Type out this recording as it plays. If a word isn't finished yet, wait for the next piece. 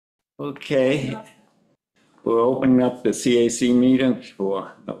Okay, we're opening up the CAC meeting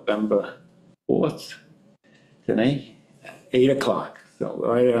for November 4th today, 8 o'clock. So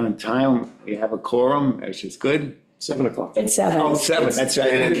right on time, we have a quorum, which is good. 7 o'clock. It's 7. Oh, 7, that's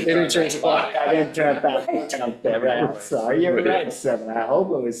right. They didn't change the clock. I didn't turn back up there, right? I'm sorry, you're right, 7. I hope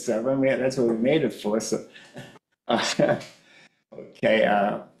it was 7. Yeah, that's what we made it for, so. Okay,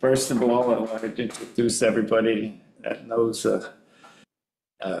 first of all, I wanted to introduce everybody that knows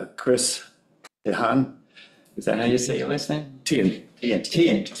Chris Tehan. Is that how you say your last name? Tian.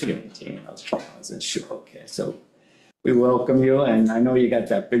 Tian. I wasn't sure. Okay, so we welcome you, and I know you got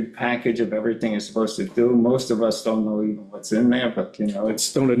that big package of everything you're supposed to do. Most of us don't know even what's in there, but you know,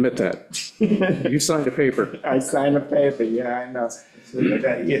 it's. Don't admit that. You signed a paper. I signed a paper, yeah, I know.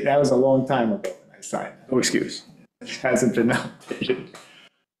 That was a long time ago when I signed it. No excuse. It hasn't been updated.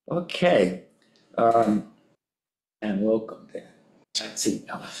 Okay, and welcome there. Let's see,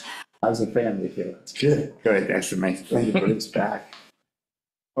 how's the family feel? It's good. Good, that's the main thing, but it's back.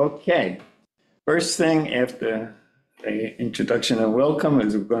 Okay, first thing after the introduction and welcome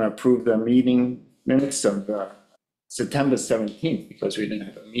is we're going to approve the meeting minutes of September 17th because we didn't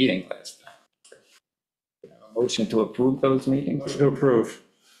have a meeting last time. We have a motion to approve those meetings? To approve.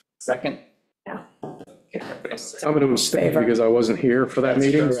 Second? Yeah. Okay. I'm going to abstain because I wasn't here for that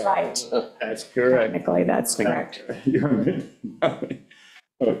meeting. Right. That's correct. Technically, that's correct.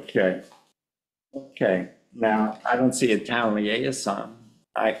 Okay. Okay, now, I don't see a town liaison.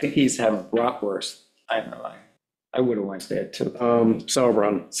 I think he's having bratwurst. I don't know, I would have went there too.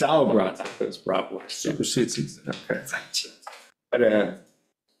 Sauerbraun. Sauerbraten, I thought it was bratwurst. Supersedes. Okay. But I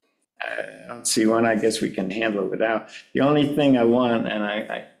don't see one, I guess we can handle it without. The only thing I want,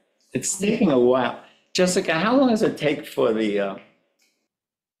 and it's taking a while. Jessica, how long does it take for the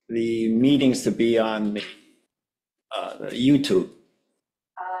meetings to be on the YouTube?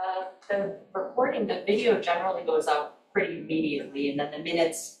 The recording, the video generally goes out pretty immediately, and then the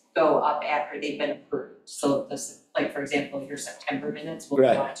minutes go up after they've been approved. So this, like, for example, your September minutes will go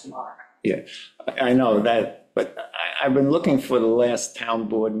Right. out tomorrow. I know that, but I've been looking for the last town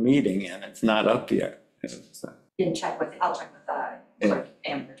board meeting and it's not up yet. I'll check with clerk Amber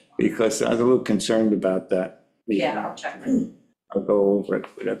tomorrow. Because I was a little concerned about that. Yeah, I'll check. I'll go over it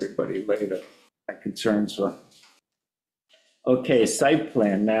with everybody later. My concerns were. Okay, site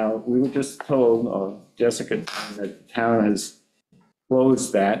plan. Now, we were just told, Jessica, that the town has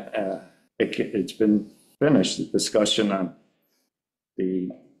closed that. It's been finished, the discussion on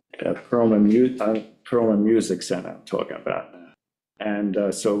the Perlman Music Center I'm talking about now. And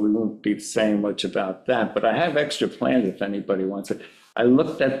so we won't be saying much about that, but I have extra plans if anybody wants it. I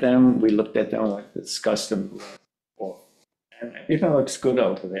looked at them, we discussed them. And it looks good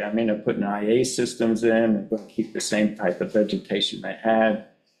over there. I mean, they're putting IA systems in, they're going to keep the same type of vegetation they had,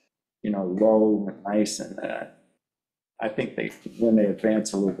 low and nice. And I think when they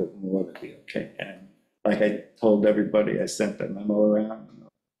advance a little bit more, they'll be okay. And like I told everybody, I sent the memo around,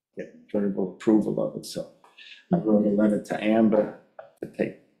 getting verbal approval of it. So I wrote a letter to Amber to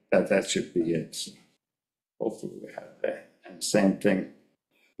take that should be it. So hopefully we have that. And same thing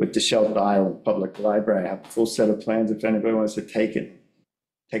with the Shelter Island Public Library. I have a full set of plans if anybody wants to take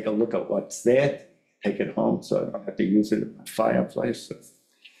a look at what's there, take it home so I don't have to use it in my fireplace.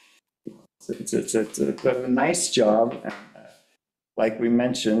 So it's a nice job. And, like we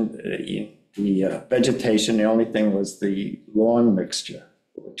mentioned, the vegetation, the only thing was the lawn mixture,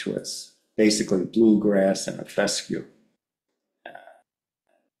 which was basically bluegrass and a fescue.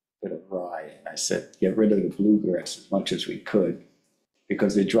 Bit of rye. And I said, get rid of the bluegrass as much as we could,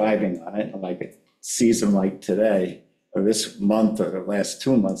 because they're driving on it, and like a season like today, or this month, or the last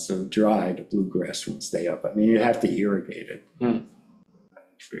 2 months are dry, the bluegrass won't stay up. I mean, you have to irrigate it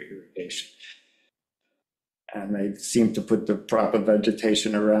for irrigation. And they seem to put the proper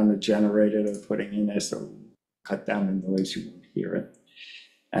vegetation around the generator they're putting in there, so cut down the noise, you won't hear it.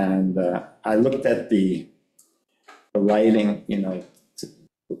 And I looked at the lighting,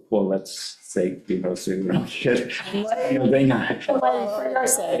 well, let's say, so you don't get,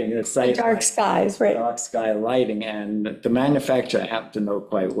 Dark skies, right? dark sky lighting, and the manufacturer I happen to know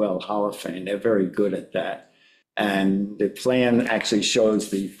quite well, Holophane, they're very good at that. And the plan actually shows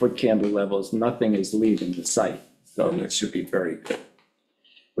the foot candle levels, nothing is leaving the site, so it should be very good.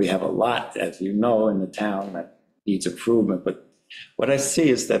 We have a lot, as you know, in the town that needs improvement, but what I see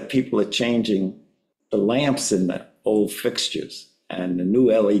is that people are changing the lamps in the old fixtures. And the new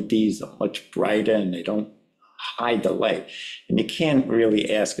LEDs are much brighter and they don't hide the light. And you can't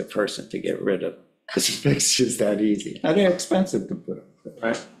really ask a person to get rid of these fixtures that easy. Now, they're expensive to put up,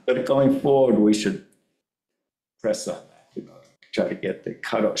 right? But going forward, we should press on that, try to get the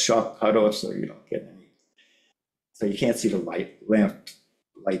sharp cutoff so you don't get any, so you can't see the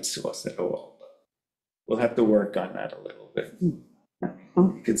light source at all. But we'll have to work on that a little bit.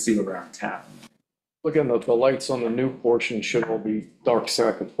 You can see around town. Again, the lights on the new portion should all be dark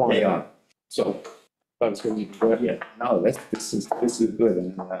sky compliant. They are. So that's going to be good. Yeah, no, this is good.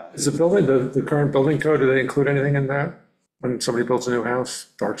 And, Is the building, the current building code, do they include anything in that? When somebody builds a new house,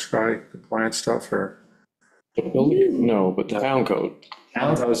 dark sky compliant stuff, or? The building, no, but the town code.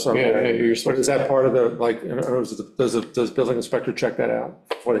 town does something. Yeah, you're But supposed is that part of the, like, does building inspector check that out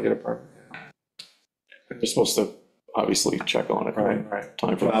before they get a permit? They're supposed to obviously check on it. Right.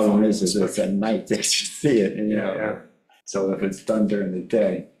 Time The for. problem is it's at night, they should see it, you know. Yeah. So if it's done during the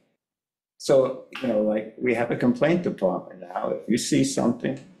day. So, you know, like, we have a complaint department now. If you see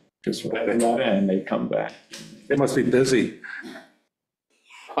something, just write it out and they come back. They must be busy.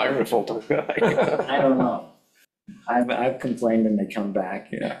 Hire a full-time guy. I don't know. I've complained and they come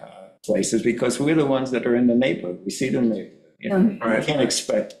back, places, because we're the ones that are in the neighborhood. We see the neighborhood. You know, you Right. can't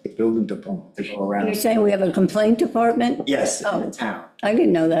expect the building department to go You're around. saying we have a complaint department? Yes, in Oh. the town. I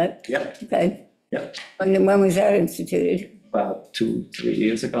didn't know that. Yep, Okay. yep. When was that instituted? About 2-3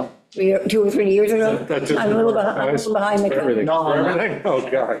 years ago. 2 or 3 years ago? That's just I'm a little behind the curve. Everything. No, Everything? Oh,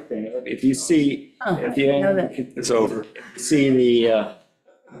 God. if you see, Oh, I if you didn't know that. It's over. see the,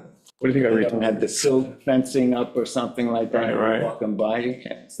 What do you think I they read? don't have the silk fencing up or something like that. Right. You're walking by, you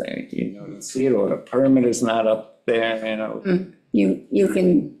can't say, you know, you see it, or the permit is not up there, you know. You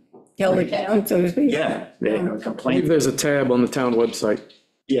can tell the town, so to speak? Yeah, they have a I believe complaint. there's a tab on the town website.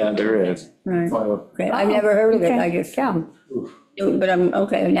 Yeah, there is. Right. Well, Okay, I've never heard of it, I just, but I'm,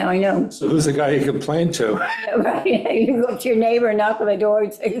 okay, now I know. So who's the guy you complained to? Right, you go up to your neighbor, knock on the door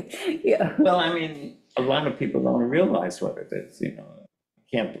and say, yeah, Well, I mean, a lot of people don't realize what it is, you know.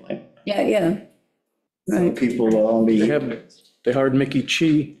 Can't blame them. yeah. Some Right. people are only, They hired Mickey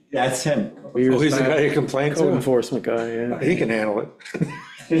Chi, that's him. Oh, he's the guy you complained code to? enforcement guy, yeah. He can handle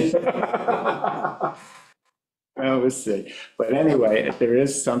it. Well, we'll see. But anyway, if there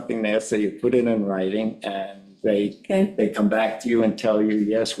is something there, so you put it in writing and Okay. they come back to you and tell you,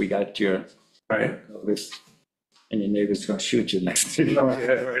 yes, we got your Right. notice. And your neighbor's gonna shoot you next to you. Yeah,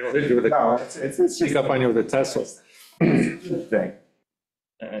 right. What did you do with it? No, it's Sneak up on you with a Tesla. a good thing.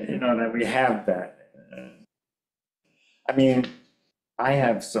 You know, that we have that. I mean, I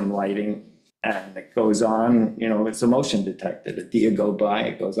have some lighting and it goes on, you know, it's a motion detector. The deer go by,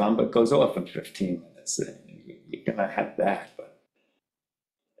 it goes on, but it goes off in 15 minutes. You're gonna have that, but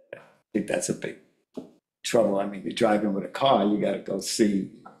I think that's a big trouble. I mean, you're driving with a car, you gotta go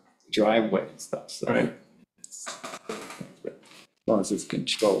see the driveway and stuff, so. Right. As long as it's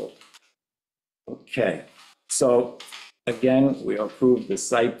controlled. Okay, so again, we approved the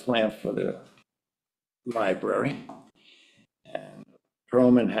site plan for the library. And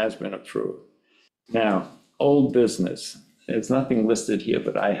Perlman has been approved. Now, old business, there's nothing listed here,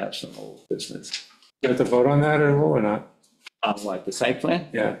 but I have some old business. You have to vote on that or not? On what, the site plan?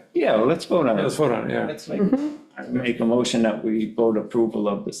 Yeah. Yeah, well, let's vote on Let's it. vote on it, yeah. Let's make a motion that we vote approval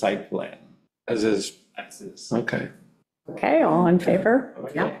of the site plan. As is. That's it. Okay. Okay, all in favor?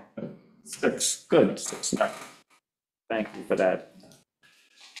 Okay. 6, good, 6-0. Thank you for that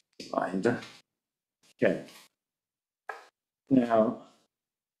reminder. Okay. Now,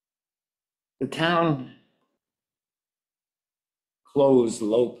 the town closed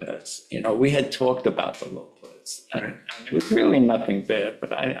Lopez. You know, we had talked about the Lopez. And it was really nothing there,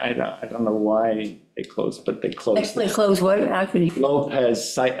 but I don't know why they closed, but they closed Actually, it. close what, actually?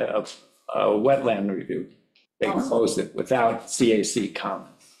 Lopez site, wetland review. They closed it without CAC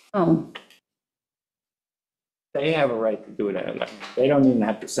comments. Oh, They have a right to do that. Like, they don't even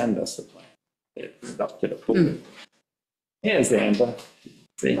have to send us the plan. It's up to the board. Here's Amber.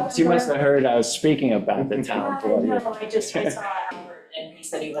 See, she must have heard I was speaking about the town board. No, I just, I saw Albert and he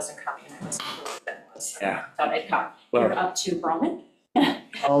said he wasn't coming. I wasn't sure what that was. Yeah. Thought I'd come. Well- You're up to Broman?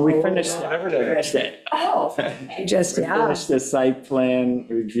 Oh, we finished it. Oh. just, We finished the site plan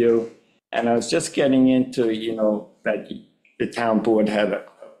review, and I was just getting into, you know, that the town board had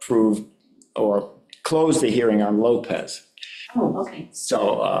approved or closed the hearing on Lopez. Oh, okay.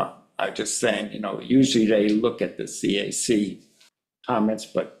 So I'm just saying, you know, usually they look at the CAC comments,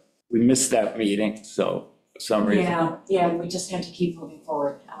 but we missed that meeting, so for some reason. Yeah, we just have to keep moving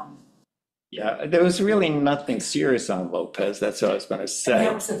forward. Yeah, there was really nothing serious on Lopez, that's what I was gonna And say.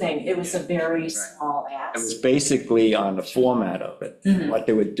 that was the thing, it was a very small It was ask. basically on the format of it, what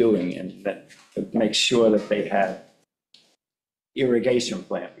they were doing, and that, to make sure that they had irrigation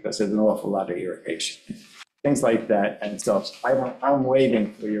plan, because there's an awful lot of irrigation, things like that, and so I'm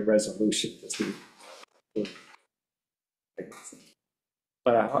waiting for your resolution to see.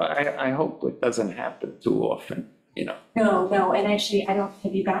 But I hope it doesn't happen too often, you know. No, and actually, have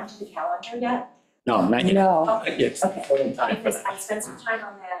you gotten to the calendar yet? No, not yet. No, It's Okay. full time for Because that. I spent some time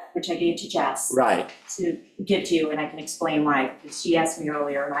on that, which I gave to Jess Right, to give to you, and I can explain why, because she asked me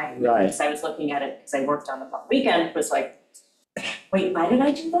earlier, and Right. because I was looking at it, because I worked on it on the weekend, was like, wait, why did I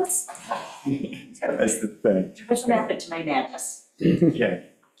do this? that's the thing. There's a method to my madness. Yeah.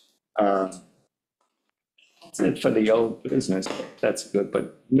 That's it for the old business, that's good,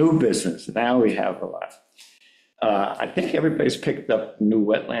 but new business, now we have a lot. I think everybody's picked up new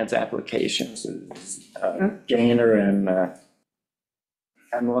wetlands applications, Gainer and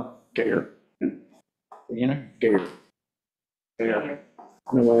Hemlock, Gainer. Gainer. Yeah.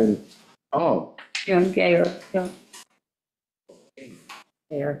 No way. Oh, Jim Gayer, yeah.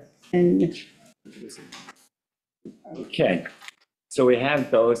 Gayer. And okay, so we have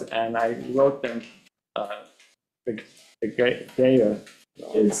those, and I wrote them, the Gainer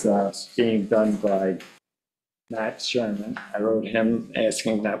is being done by Matt Sherman. I wrote him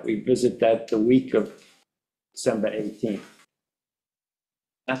asking that we visit that the week of December 18th.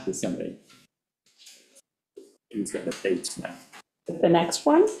 Not December 18th. He's got the dates now. the next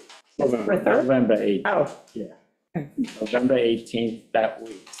one? For third? November 18th, Oh, yeah. November 18th that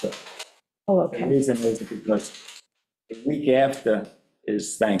week. So oh, the okay. reason is because the week after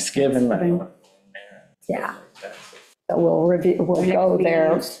is Thanksgiving. Yeah. So we'll go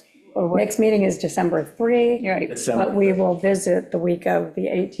there. Next meeting is December 3, right, December. but we will visit the week of the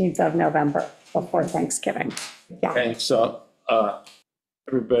 18th of November before Thanksgiving. Yeah, Okay, so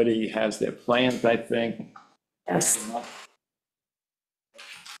everybody has their plans, I think. yes.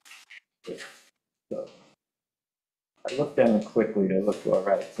 So, I looked at them quickly, they look all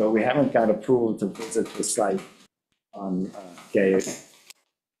right. So we haven't got approval to visit the site on Gay,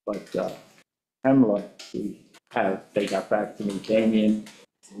 but Hemlock, they got back to me, Damien,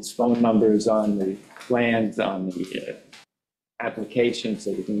 his phone number is on the plans, on the application,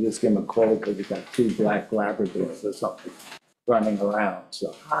 so you can just give him a call, because you got 2 black Labradors or something running around,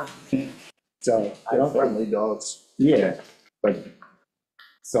 so. So I don't, Friendly dogs. yeah, but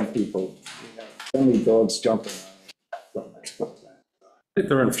some people, so many dogs jumping around. I think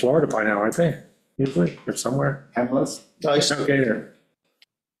they're in Florida by now, aren't they? Usually, or somewhere. Cameras? Nice. Okay, there.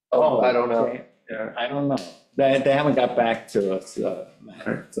 Oh, I don't know. okay. Yeah. I don't know. They haven't got back to us, so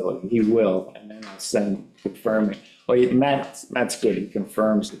he will, and then I'll send confirming. Well, Matt's good, he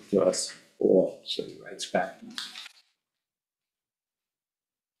confirms it to us all, so he writes back.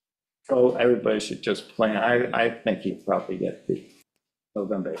 So everybody should just plan, I think he'd probably get the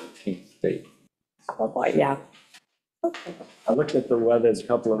November 18th date. Oh, boy, yeah. I looked at the weather, there's a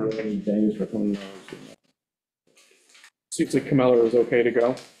couple of rainy days, but who knows? Seems like Camilla is okay to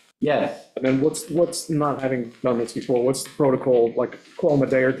go. Yeah, And then what's not having done this before, what's the protocol, like call them a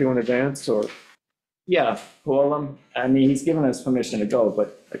day or two in advance, or? yeah, call him. I mean, he's given us permission to go,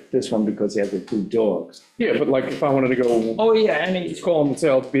 but like this one, because he has the 2 dogs. Yeah, but like if I wanted to go, Oh, yeah, and he's just call them and say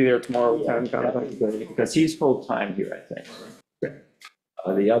I'll be there tomorrow at 10 kind of thing. because he's full-time here, I think.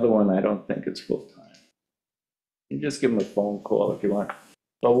 The other one, I don't think is full-time. You just give him a phone call if you want.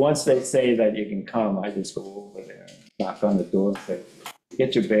 But once they say that you can come, I just go over there, knock on the door and say,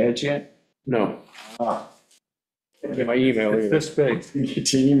 get your badge yet? No, Ah. get my email It's either. this big.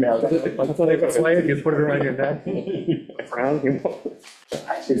 Get your email. I thought they could flag, you put it around your neck. Frown, you know.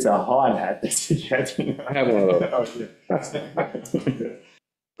 Actually, it's a hard hat that you get, you know. I have one of those.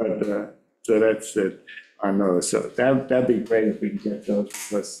 But, so that's it, I know, so that'd be great if we can get those,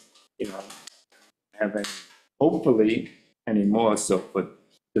 because, you know, have any, hopefully, any more, so for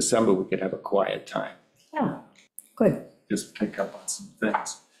December, we could have a quiet time, Yeah, good. just pick up on some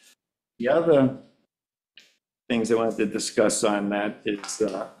things. The other things I wanted to discuss on that is,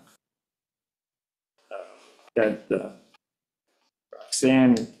 that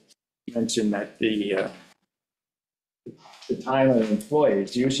Roxanne mentioned that the Thailand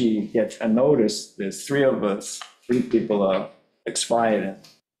employees usually get a notice, there's 3 people are expired in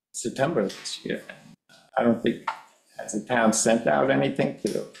September this year. I don't think, has the town sent out anything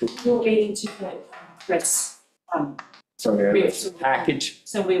to approve? We're waiting to get Chris, Sorry, a package?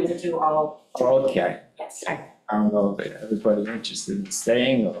 so we will do all, Okay, yes. I don't know if everybody's interested in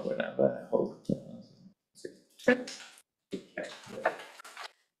staying or whatever, I hope. Okay.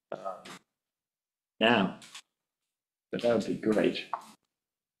 Now, but that would be great.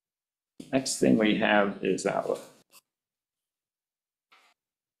 Next thing we have is our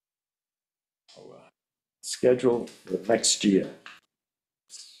schedule for next year.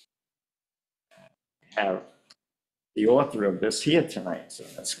 We have the author of this here tonight, so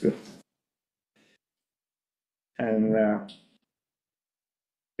that's good. And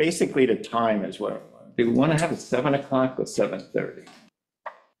basically the time is what I want. Do we want to have it 7 o'clock or 7:30?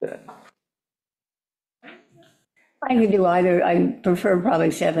 I could do either. I prefer probably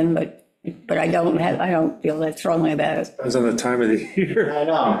 7, but I don't feel that strongly about it. Depends on the time of the year. I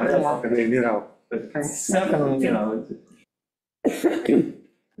know. I mean, you know, 7, you know. I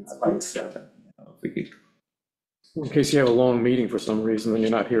like 7. You know, if we could. In case you have a long meeting for some reason, then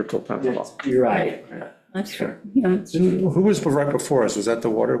you're not here till 10 o'clock. You're right. That's true. Yeah. who was right before us? Was that the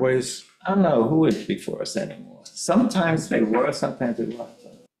Waterways? I don't know who is before us anymore. Sometimes they were, sometimes they weren't.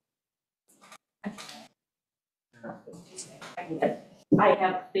 I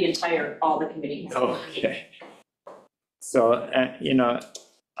have all the committees. Okay. So, you know,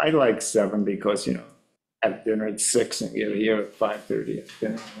 I like 7 because, you know, have dinner at 6 and get here at 5:30 at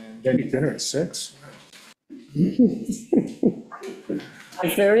dinner. And then Dinner at 6?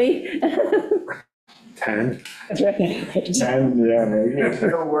 30? 10? And, yeah, maybe you're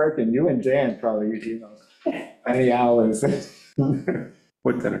still working, you and Dan probably, you know, many hours.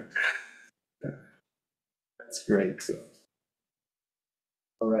 What dinner? That's great, so.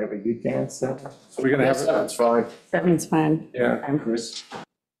 All right, we do Dan 7? So we're gonna have, That's fine. 7's fine. yeah, I'm Chris.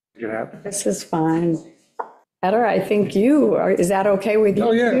 you can have. This is fine. Heather, I think is that okay with you?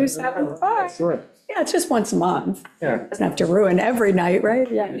 Oh, yeah. 7? Fine. Sure. Yeah, it's just once a month. Yeah. Doesn't have to ruin every night,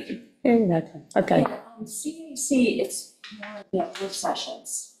 right? Yeah. Exactly. Okay. CAC, it's more like work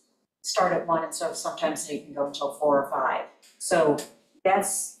sessions, start at 1, and so sometimes they can go until 4 or 5. So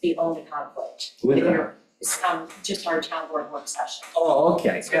that's the only conflict. With If that? you're- It's just our town board work session. Oh,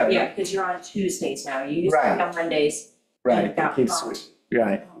 okay, Yeah, because you're on Tuesdays now, you used to Right. be on Mondays. Right, Got keeps, bumped.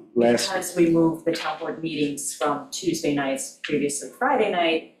 right, last, Because we moved the town board meetings from Tuesday nights, previously Friday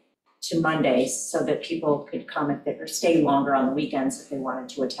night, to Mondays, so that people could come or stay longer on the weekends if they wanted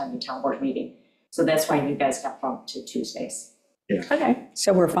to attend the town board meeting. So that's why you guys got bumped to Tuesdays. Okay.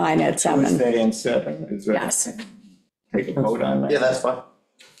 So we're fine at 7. Tuesday and 7, is that? Yes. Take a vote on that? Yeah, that's fine.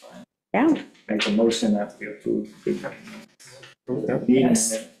 Yeah. Make a motion that we approve the meeting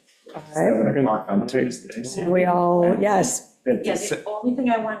Yes. at All right. 7 o'clock on Tuesdays. And we all, yes. Yeah, the only thing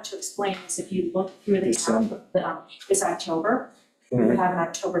I wanted to explain is if you look through the December. this October, we Mhm. have an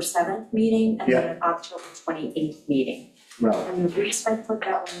October 7th meeting and then an October 28th meeting. Right, And the reason I put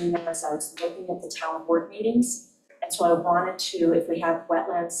that one in there is I was looking at the town board meetings. And so I wanted to, if we have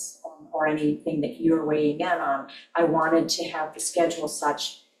wetlands or anything that you're weighing in on, I wanted to have the schedule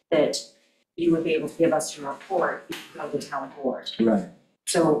such that you would be able to give us your report of the town board. right.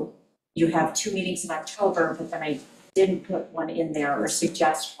 So you have 2 meetings in October, but then I didn't put one in there or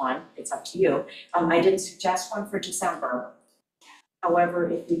suggest one, it's up to you. I didn't suggest one for December. However,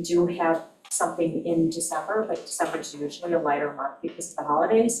 if we do have something in December, but December is usually a lighter month because of the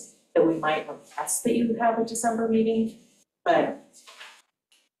holidays, that we might request that you have a December meeting, but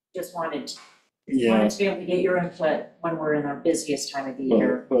just wanted to be able to get your input when we're in our busiest time of the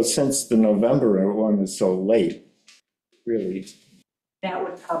year. Well, since the November one is so late, really, That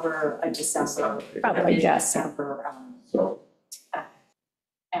would cover a December, Probably just. December, so,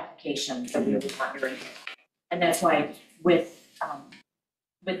 application that we would want your input. And that's why with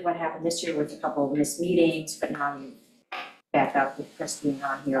what happened this year with a couple of missed meetings, but now you back up with Christine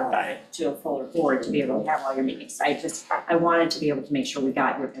on here to a fuller board to be able to have all your meetings. I wanted to be able to make sure we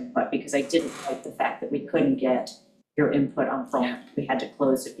got your input because I didn't like the fact that we couldn't get your input on phone. We had to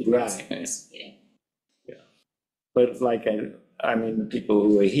close it because of Right. this meeting. but like, I mean, the people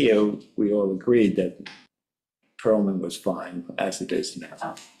who were here, we all agreed that Perlman was fine as it is now.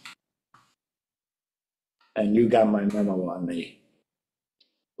 Oh. And you got my memo on the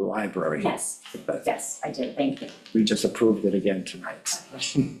library. Yes, yes, I did, thank you. We just approved it again tonight.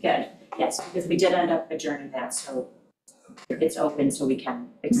 Good, yes, because we did end up adjourning that, so it's open so we can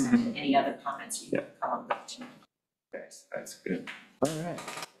accept any other comments you come up with. Yes, that's good. All right,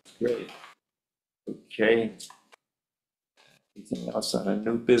 great. Okay. Anything else on a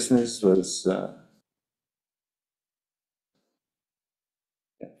new business was, got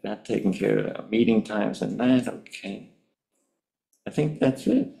that taken care of, meeting times and that, okay. I think that's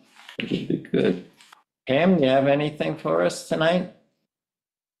it. It'll be good. Pam, you have anything for us tonight?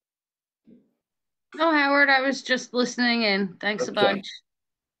 No, Howard, I was just listening in. Thanks a Okay. bunch.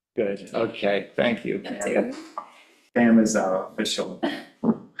 Good, okay, thank you. Pam is our official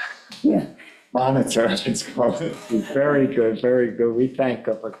Yeah. monitor. It's called. Very good, very good. We thank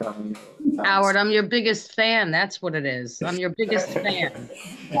her for coming. Howard, I'm your biggest fan. That's what it is. I'm your biggest fan.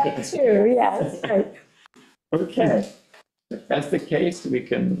 That too, yes. Right. Okay, if that's the case, we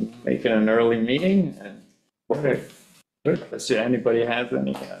can make it an early meeting and. Okay. Good. Does anybody have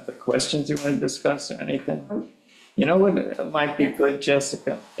any other questions you want to discuss or anything? You know what, it might be good,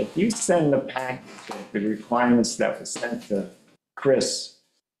 Jessica, if you send the package, of the requirements that was sent to Chris,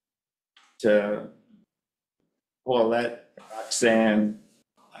 to Paulette, Roxanne,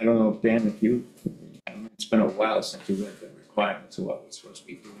 I don't know, Dan, if you, I mean, it's been a while since you read the requirements of what we're supposed to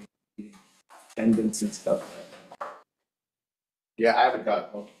be doing, attendance and stuff like that. Yeah, I haven't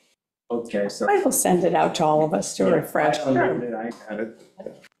got one. Okay, so. I will send it out to all of us to refresh. I don't need it, I got it.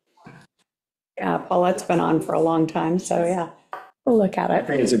 Yeah, Paulette's been on for a long time, so yeah, we'll look at I it.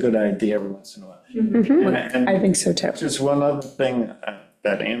 think it's a good idea every once in a while. Mhm. And I think so too. just one other thing,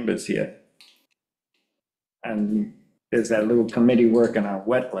 that Amber's here. And there's that little committee working on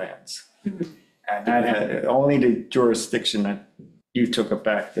wetlands. And that had, only the jurisdiction that you took it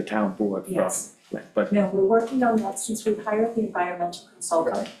back to town board from. Yes. But, No, we're working on that since we've hired the environmental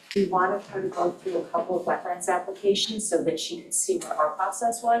consultant. We wanted her to go through a couple of wetlands applications so that she could see what our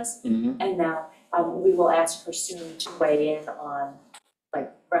process was. Mhm. And now, we will ask her soon to weigh in on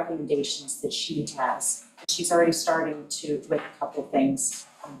like recommendations that she has. She's already starting to with a couple of things.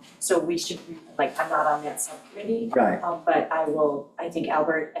 So we should, like, I'm not on that subcommittee. Right. But I think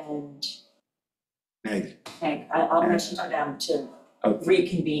Albert and Meg, Hank, I'll mention to them to okay.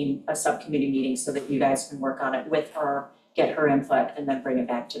 reconvene a subcommittee meeting so that you guys can work on it with her, get her input, and then bring it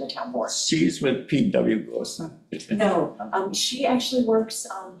back to the town board. She's with P.W. Wilson. No, she actually works,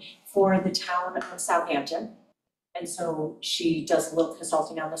 for the town of Southampton. And so she does a little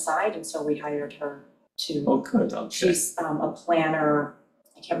consulting on the side, and so we hired her to, Oh, good, okay. she's, a planner,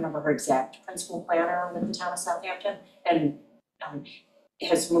 I can't remember her exact principal planner with the town of Southampton, and,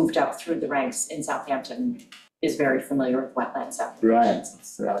 has moved up through the ranks in Southampton, is very familiar with wetlands applications. Right,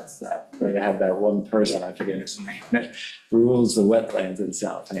 so that's that, they have that one person, I forget his name, that rules the wetlands in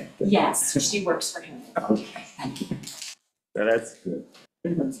Southampton. Yes, she works for him. Okay. So that's good.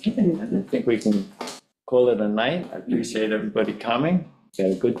 I think we can call it a night. I appreciate everybody coming.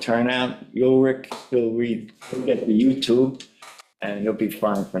 Got a good turnout. Ulrich, he'll get the YouTube and you'll be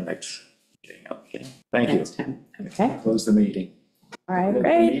fine for next meeting. Okay, thank you. Next time. Okay, Close the meeting. all right, Close the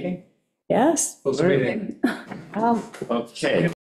great. meeting? Yes. Close the meeting. Um, Okay.